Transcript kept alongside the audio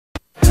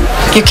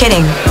You're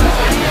kidding,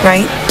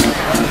 right?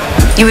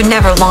 You would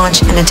never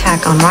launch an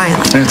attack on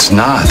Ryan. It's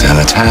not an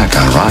attack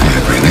on Ryan,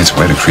 really. It's a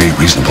way to create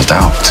reasonable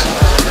doubt.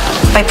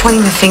 By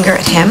pointing the finger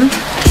at him?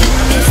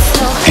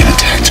 In a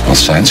tactical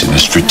sense, in a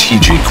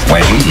strategic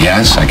way,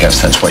 yes, I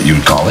guess that's what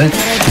you'd call it.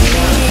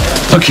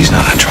 Look, he's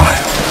not on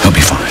trial. He'll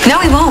be fine. No,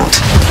 he won't.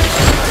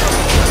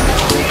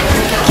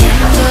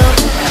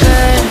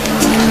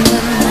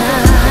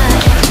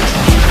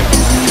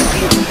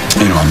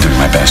 You know, I'm doing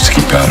my best to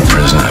keep you out of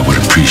prison. I would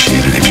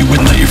appreciate it if you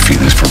wouldn't let your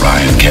feelings for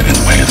Ryan get in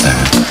the way of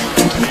that.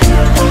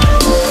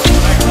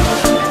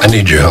 I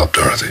need your help,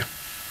 Dorothy.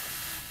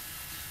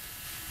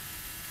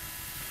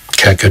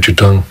 Cat cut your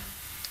tongue?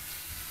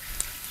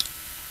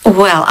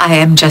 Well, I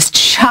am just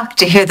shocked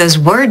to hear those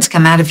words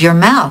come out of your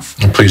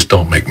mouth. And please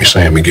don't make me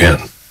say them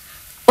again.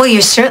 Well,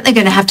 you're certainly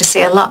going to have to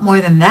say a lot more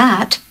than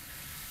that.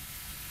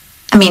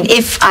 I mean,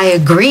 if I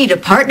agree to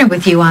partner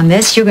with you on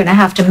this, you're going to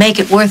have to make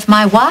it worth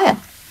my while.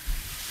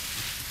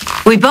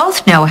 We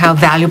both know how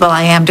valuable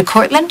I am to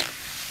Cortland.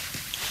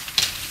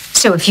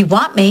 So if you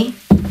want me,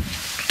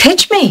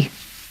 pitch me.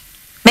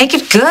 Make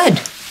it good.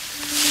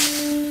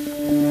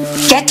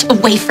 Get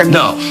away from me.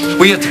 No,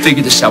 we have to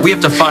figure this out. We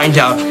have to find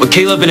out what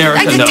Caleb and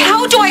Erica know.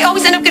 How do I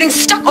always end up getting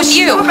stuck with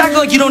you? Stop acting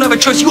like you don't have a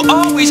choice. You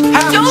always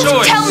have a choice.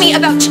 Don't tell me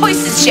about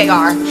choices,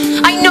 JR.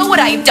 I know what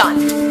I've done.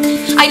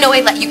 I know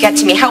I let you get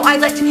to me. How I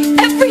let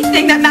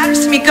everything that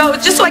matters to me go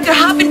just so I could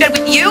hop in bed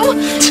with you.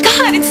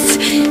 God, it's...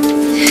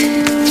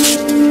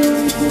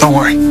 Don't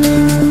worry.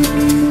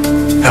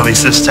 At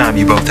least this time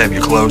you both have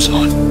your clothes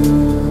on.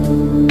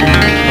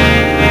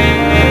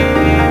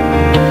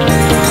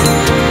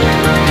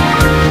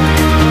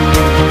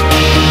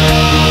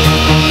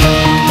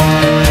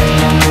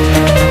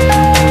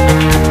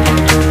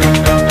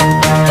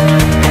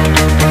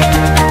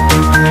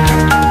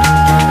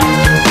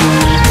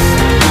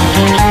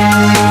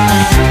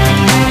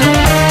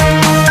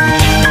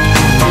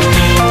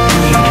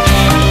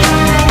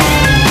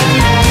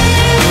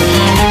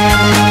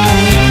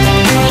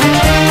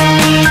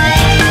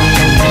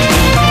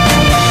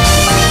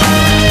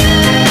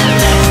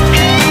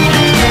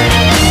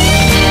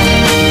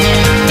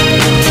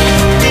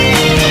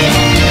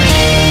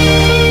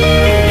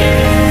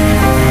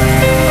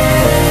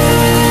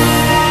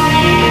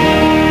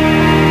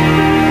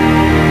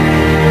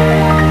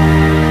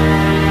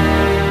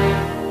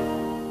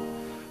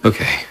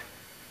 Okay.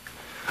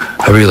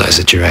 I realize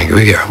that you're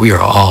angry. We are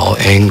all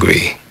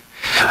angry.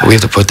 But we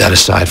have to put that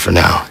aside for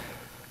now.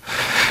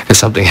 If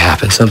something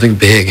happened, something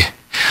big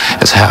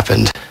has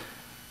happened,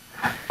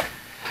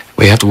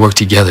 we have to work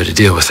together to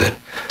deal with it.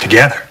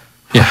 Together?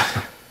 Yeah.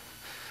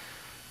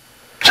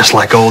 Just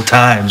like old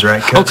times,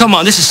 right, cousin? Oh, come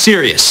on. This is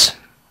serious.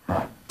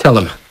 Tell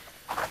him.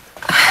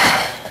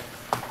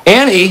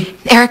 Annie?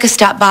 Erica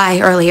stopped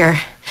by earlier.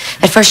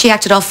 At first she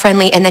acted all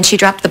friendly, and then she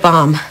dropped the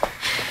bomb.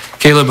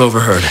 Caleb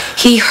overheard.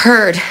 He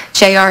heard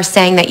JR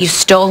saying that you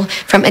stole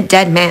from a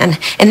dead man,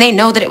 and they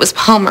know that it was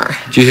Palmer.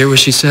 Did you hear what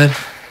she said?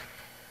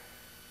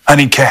 I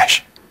need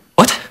cash.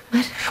 What?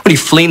 What, are you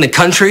fleeing the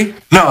country?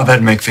 No,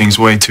 that'd make things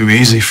way too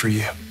easy for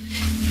you.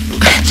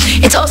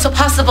 It's also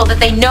possible that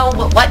they know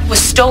what was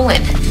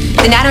stolen.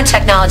 The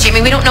nanotechnology. I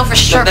mean, we don't know for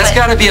sure, That's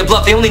got to be a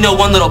bluff. They only know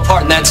one little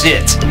part, and that's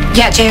it.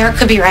 Yeah, JR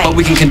could be right. But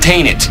we can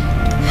contain it.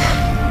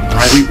 All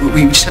right,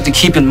 we just have to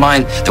keep in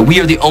mind that we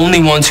are the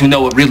only ones who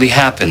know what really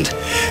happened.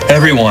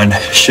 Everyone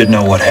should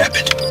know what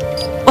happened.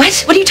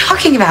 What? What are you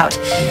talking about?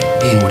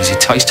 What is he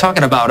He's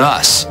talking about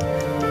us.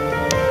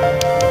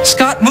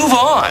 Scott, move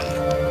on.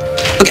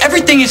 Look,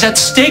 everything is at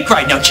stake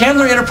right now.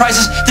 Chandler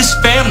Enterprises, this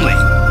family.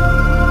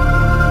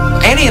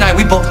 Annie and I,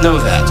 we both know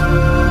that.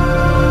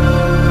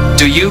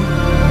 Do you?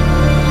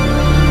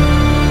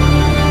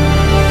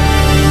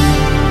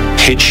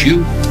 Hit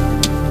you?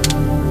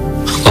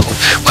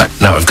 Oh, what?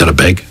 Now I've got to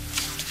beg?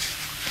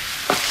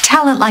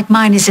 Talent like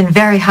mine is in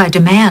very high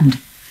demand.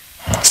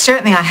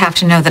 Certainly I have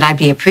to know that I'd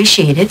be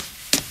appreciated.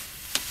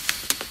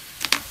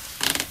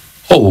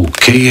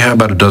 Okay, how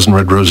about a dozen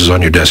red roses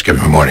on your desk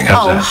every morning?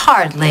 How's that?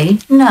 Hardly.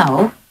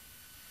 No.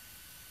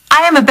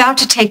 I am about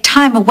to take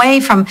time away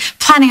from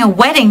planning a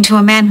wedding to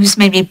a man who's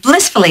made me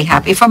blissfully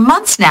happy for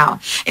months now.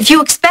 If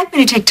you expect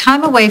me to take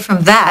time away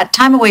from that,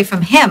 time away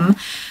from him,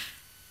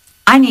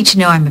 I need to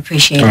know I'm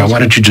appreciated. All right, why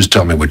don't you just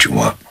tell me what you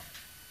want?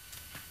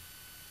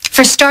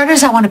 For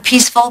starters, I want a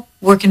peaceful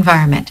work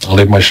environment. I'll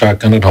leave my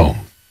shotgun at home.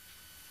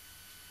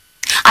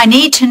 I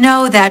need to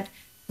know that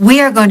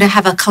we are going to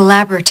have a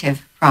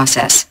collaborative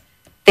process,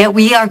 that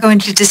we are going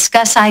to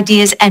discuss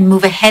ideas and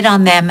move ahead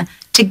on them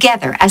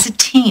together as a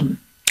team.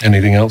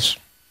 Anything else?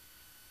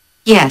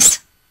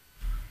 Yes.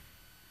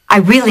 I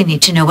really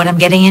need to know what I'm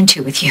getting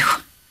into with you.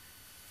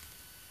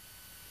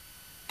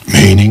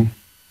 Meaning?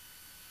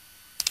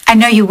 I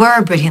know you were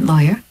a brilliant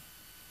lawyer,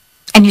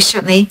 and you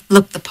certainly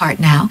look the part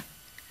now.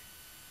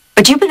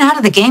 But you've been out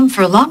of the game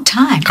for a long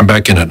time. I'm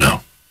back in it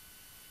now.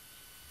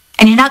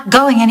 And you're not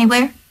going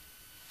anywhere?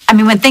 I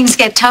mean, when things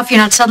get tough, you're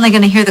not suddenly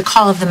going to hear the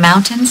call of the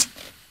mountains?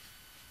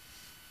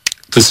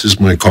 This is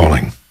my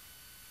calling.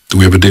 Do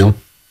we have a deal?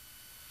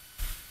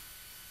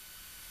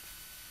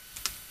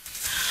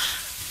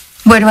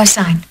 Where do I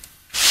sign?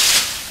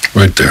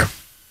 Right there.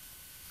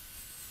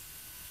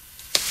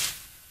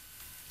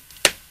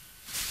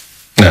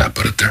 Nah,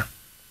 put it there.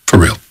 For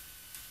real.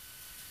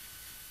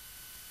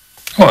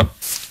 Come on.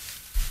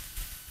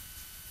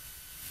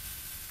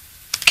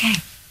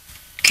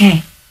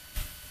 Okay.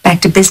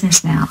 Back to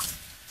business now.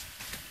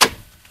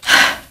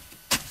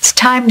 It's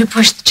time to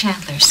push the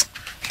Chandlers.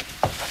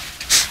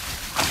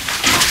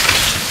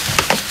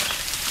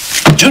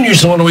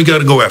 Junior's the one we got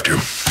to go after.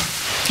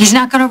 He's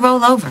not going to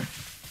roll over.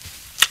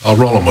 I'll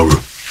roll him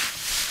over.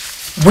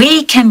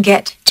 We can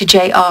get to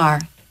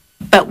JR,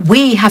 but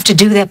we have to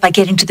do that by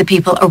getting to the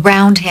people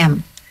around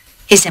him.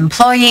 His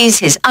employees,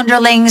 his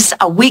underlings,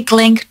 a weak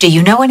link. Do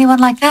you know anyone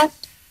like that?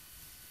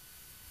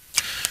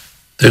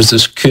 There's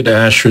this kid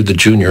Asher the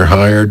Junior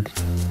hired.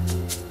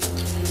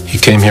 He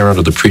came here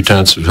under the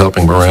pretense of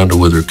helping Miranda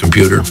with her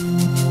computer.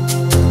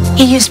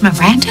 He used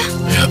Miranda?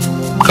 Yeah,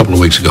 a couple of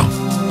weeks ago.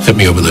 Hit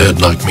me over the head,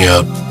 knocked me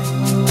out.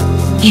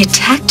 He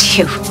attacked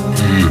you.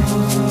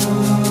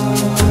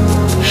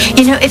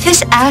 You know, if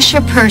this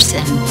Asher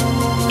person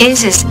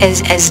is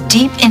as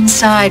deep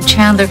inside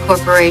Chandler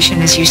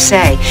Corporation as you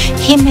say,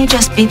 he may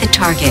just be the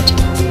target.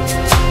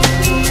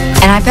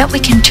 And I bet we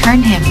can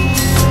turn him.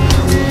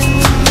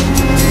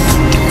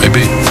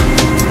 Maybe.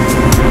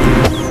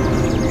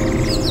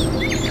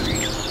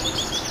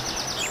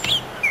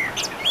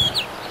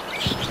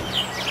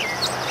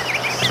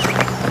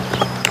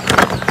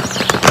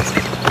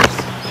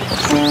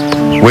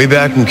 Way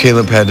back when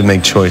Caleb had to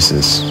make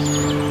choices,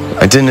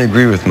 I didn't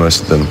agree with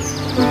most of them.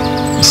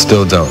 I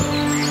still don't.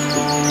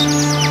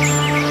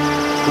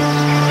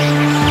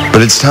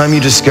 But it's time you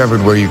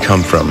discovered where you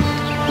come from.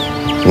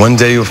 One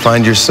day you'll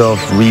find yourself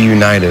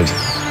reunited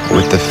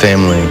with the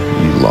family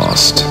you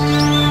lost.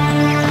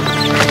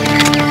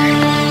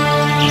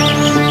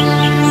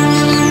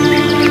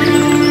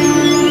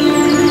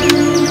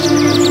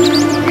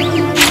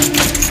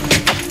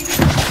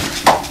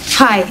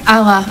 Hi,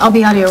 I'll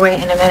be out of your way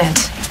in a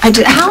minute.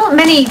 How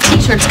many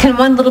t-shirts can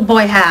one little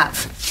boy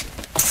have?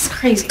 It's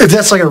crazy. If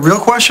that's like a real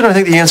question, I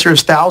think the answer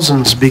is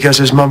thousands, because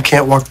his mom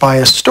can't walk by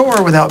a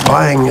store without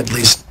buying at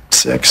least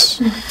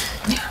 6. Is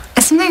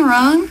something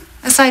wrong,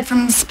 aside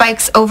from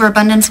Spike's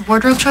overabundance of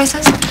wardrobe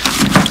choices?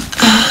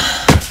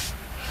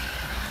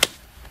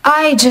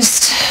 I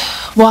just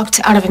walked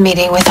out of a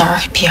meeting with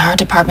our PR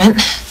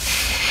department.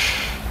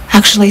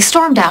 Actually,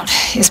 stormed out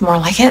is more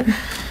like it.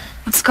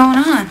 What's going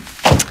on?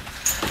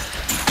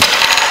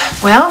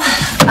 Well,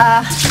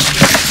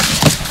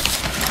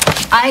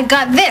 I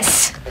got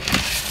this.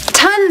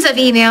 Tons of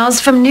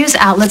emails from news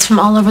outlets from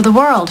all over the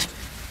world.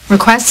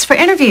 Requests for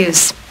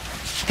interviews.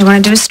 They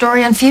want to do a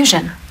story on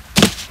fusion.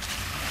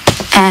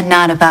 And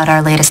not about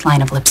our latest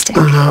line of lipstick.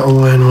 Not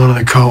when one of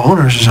the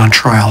co-owners is on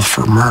trial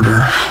for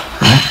murder,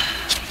 right?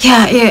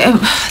 Yeah,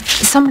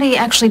 somebody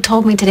actually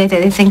told me today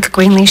that they think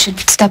Greenlee should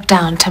step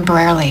down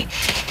temporarily.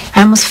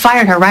 I almost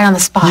fired her right on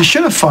the spot. You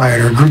should have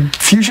fired her.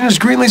 Fusion is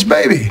Greenlee's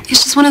baby.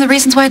 It's just one of the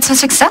reasons why it's so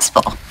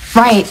successful.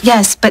 Right,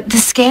 yes, but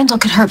this scandal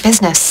could hurt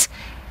business.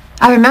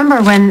 I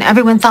remember when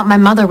everyone thought my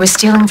mother was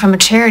stealing from a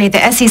charity, the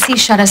SEC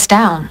shut us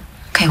down.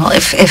 Okay, well,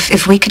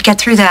 if we could get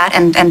through that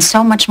and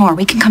so much more,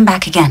 we can come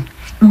back again.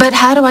 But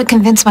how do I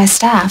convince my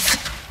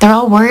staff? They're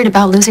all worried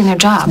about losing their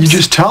jobs. You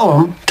just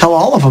tell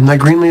all of them that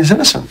Greenlee is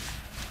innocent.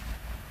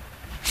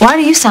 Why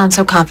do you sound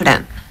so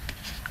confident?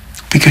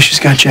 Because she's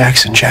got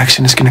Jackson.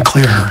 Jackson is going to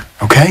clear her,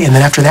 okay? And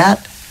then after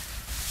that,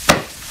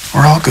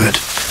 we're all good.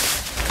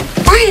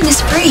 Brian is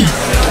free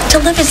to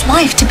live his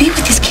life, to be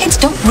with his kids.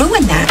 Don't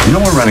ruin that. You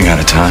know we're running out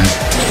of time.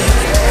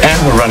 And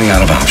we're running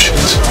out of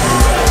options.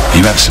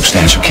 You have a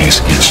substantial case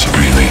against you,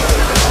 Greenlee.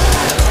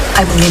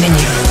 I believe in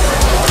you.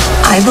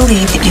 I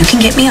believe that you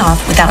can get me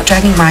off without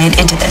dragging Ryan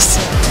into this.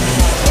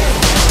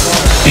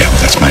 Yeah,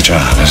 well, that's my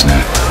job, isn't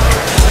it?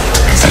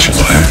 As your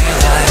lawyer.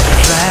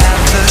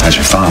 As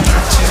your father.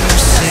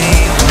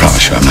 I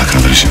promise you I'm not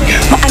going to lose you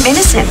again. Well, I'm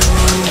innocent.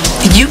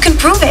 You can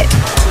prove it.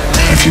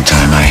 If you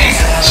tie my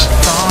hands.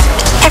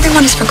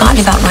 Everyone has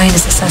forgotten about Ryan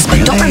as a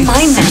suspect. Don't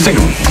remind them. You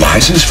think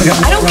Liza's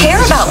forgotten? I don't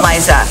care about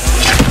Liza.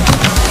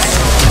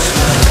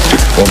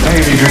 Well,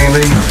 maybe,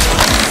 Greenlee.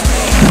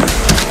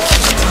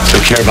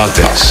 So care about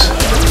this.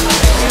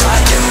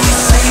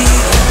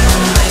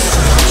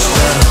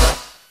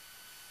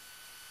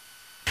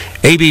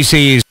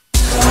 ABC's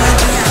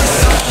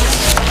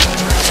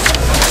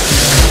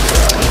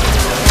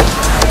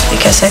I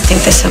guess I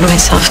think this of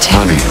myself, too.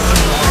 Honey,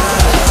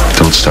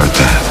 don't start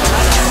that.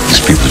 These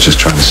people are just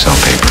trying to sell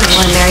papers.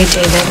 Well, I married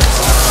David.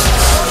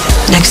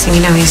 Next thing you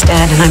know, he's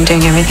dead, and I'm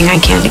doing everything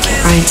I can to keep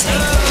Ryan safe.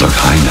 Look,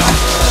 I know.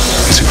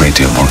 It's a great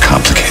deal more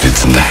complicated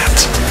than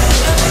that.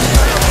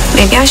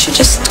 Maybe I should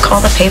just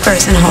call the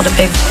papers and hold a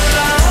big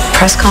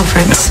press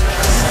conference.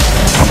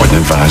 I wouldn't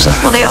advise that.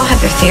 Well, they all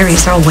have their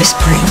theories. They're all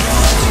whispering.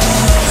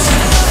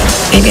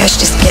 Maybe I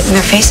should just get in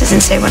their faces and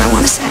say what I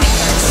want to say.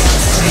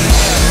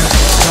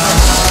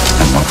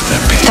 And what would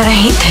that be? That I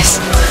hate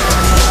this.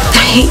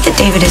 I hate that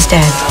David is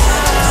dead.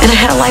 And I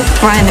had a life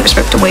with Ryan that was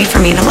ripped away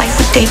from me, and a life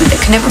with David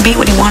that could never be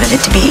what he wanted it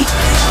to be.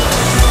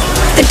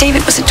 that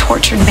David was a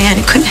tortured man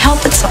who couldn't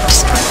help but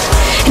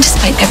self-destruct. And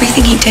despite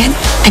everything he did,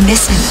 I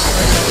miss him.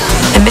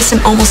 I miss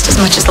him almost as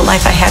much as the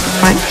life I had with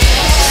Ryan.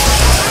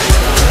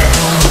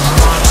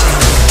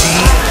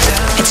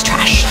 It's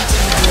trash.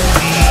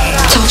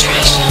 It's all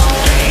trash.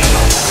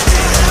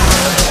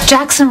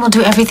 Jackson will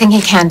do everything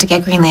he can to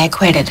get Greenlee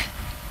acquitted.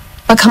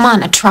 But come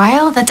on, a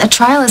trial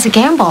is a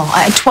gamble.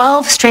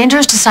 12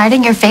 strangers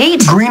deciding your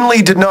fate?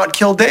 Greenlee did not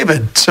kill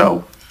David,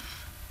 so...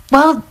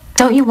 Well,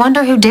 don't you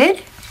wonder who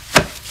did?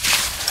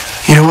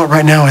 You know what,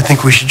 right now I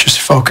think we should just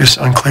focus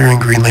on clearing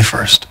Greenlee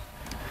first.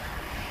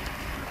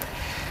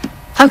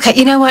 Okay,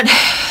 you know what?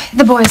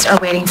 The boys are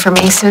waiting for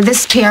me, so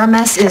this PR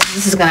mess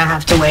is gonna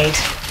have to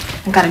wait.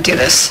 I've gotta do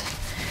this.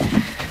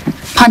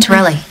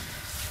 Pontarelli.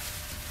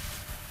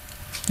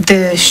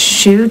 The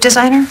shoe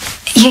designer?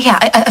 Yeah.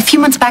 A few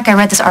months back I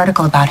read this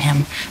article about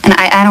him, and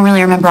I don't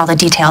really remember all the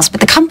details,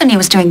 but the company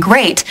was doing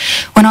great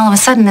when all of a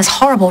sudden this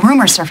horrible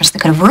rumor surfaced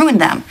that could have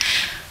ruined them.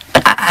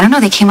 But I don't know,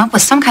 they came up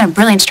with some kind of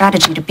brilliant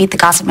strategy to beat the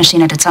gossip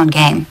machine at its own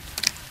game.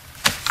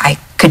 I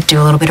could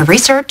do a little bit of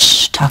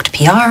research, talk to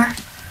PR,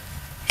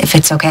 if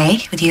it's okay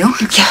with you.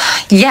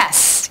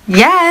 Yes,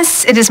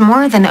 it is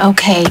more than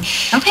okay.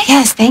 Okay.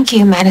 Yes, thank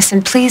you,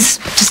 Madison. Please,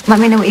 just let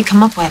me know what you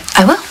come up with.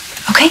 I will.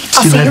 Okay,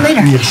 I'll see you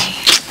later. Yes.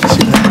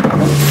 See you later.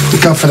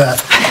 Look out for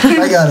that.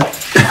 I got it.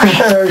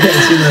 Okay,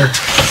 see you later.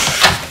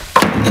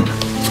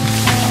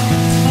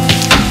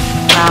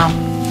 Wow.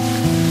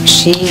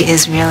 She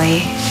is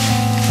really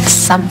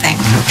something.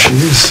 She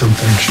is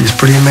something. She's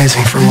pretty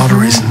amazing for a lot of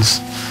reasons.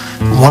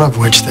 One of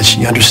which that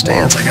she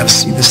understands. I gotta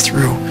see this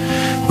through.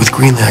 With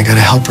Greenlee, I gotta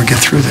help her get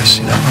through this.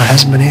 You know, it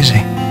hasn't been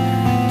easy.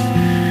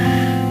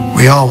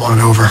 We all want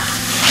it over.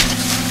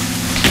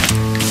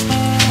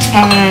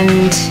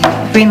 And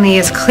Greenlee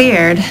is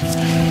cleared.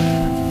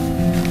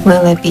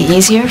 Will it be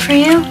easier for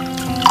you?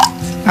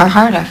 Or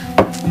harder?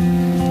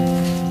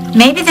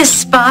 Maybe this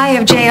spy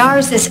of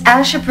JR's, this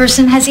Asher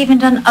person, has even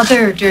done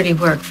other dirty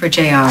work for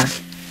JR.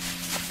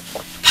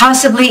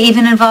 Possibly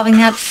even involving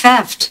that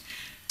theft.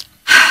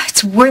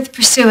 It's worth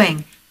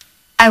pursuing.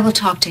 I will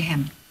talk to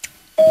him.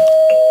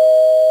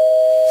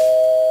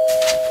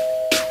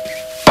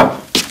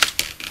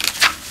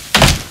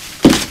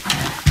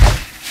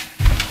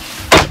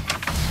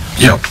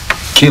 Yo,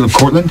 Caleb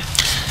Cortland?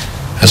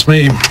 That's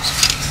me.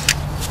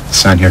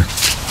 Sign here.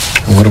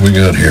 What do we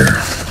got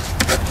here?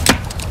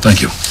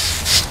 Thank you.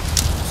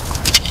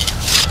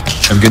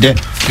 Have a good day.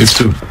 You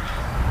too.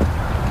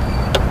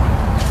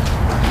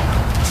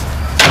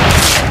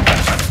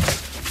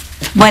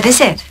 What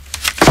is it?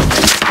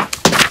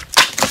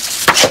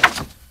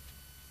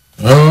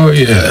 Oh,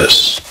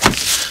 yes.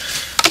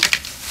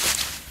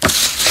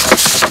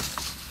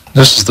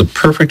 This is the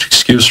perfect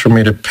excuse for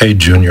me to pay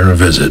Junior a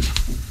visit.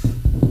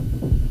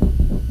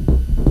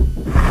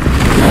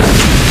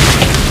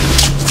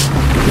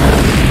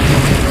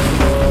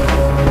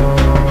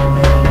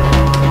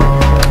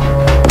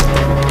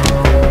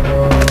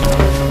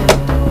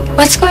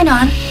 What's going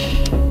on?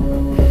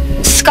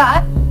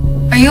 Scott,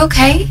 are you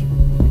okay?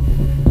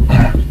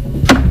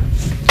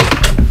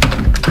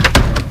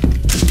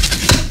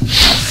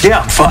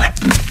 Yeah, I'm fine.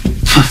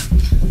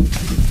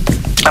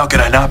 How could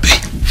I not be?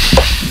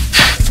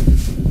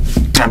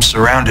 I'm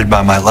surrounded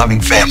by my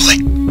loving family.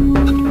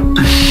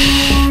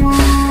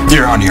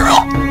 You're on your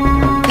own.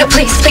 No,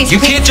 please. You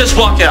can't just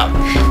walk out.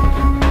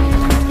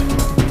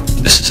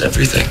 This is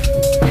everything.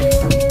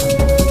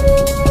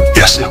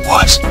 Yes, it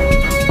was.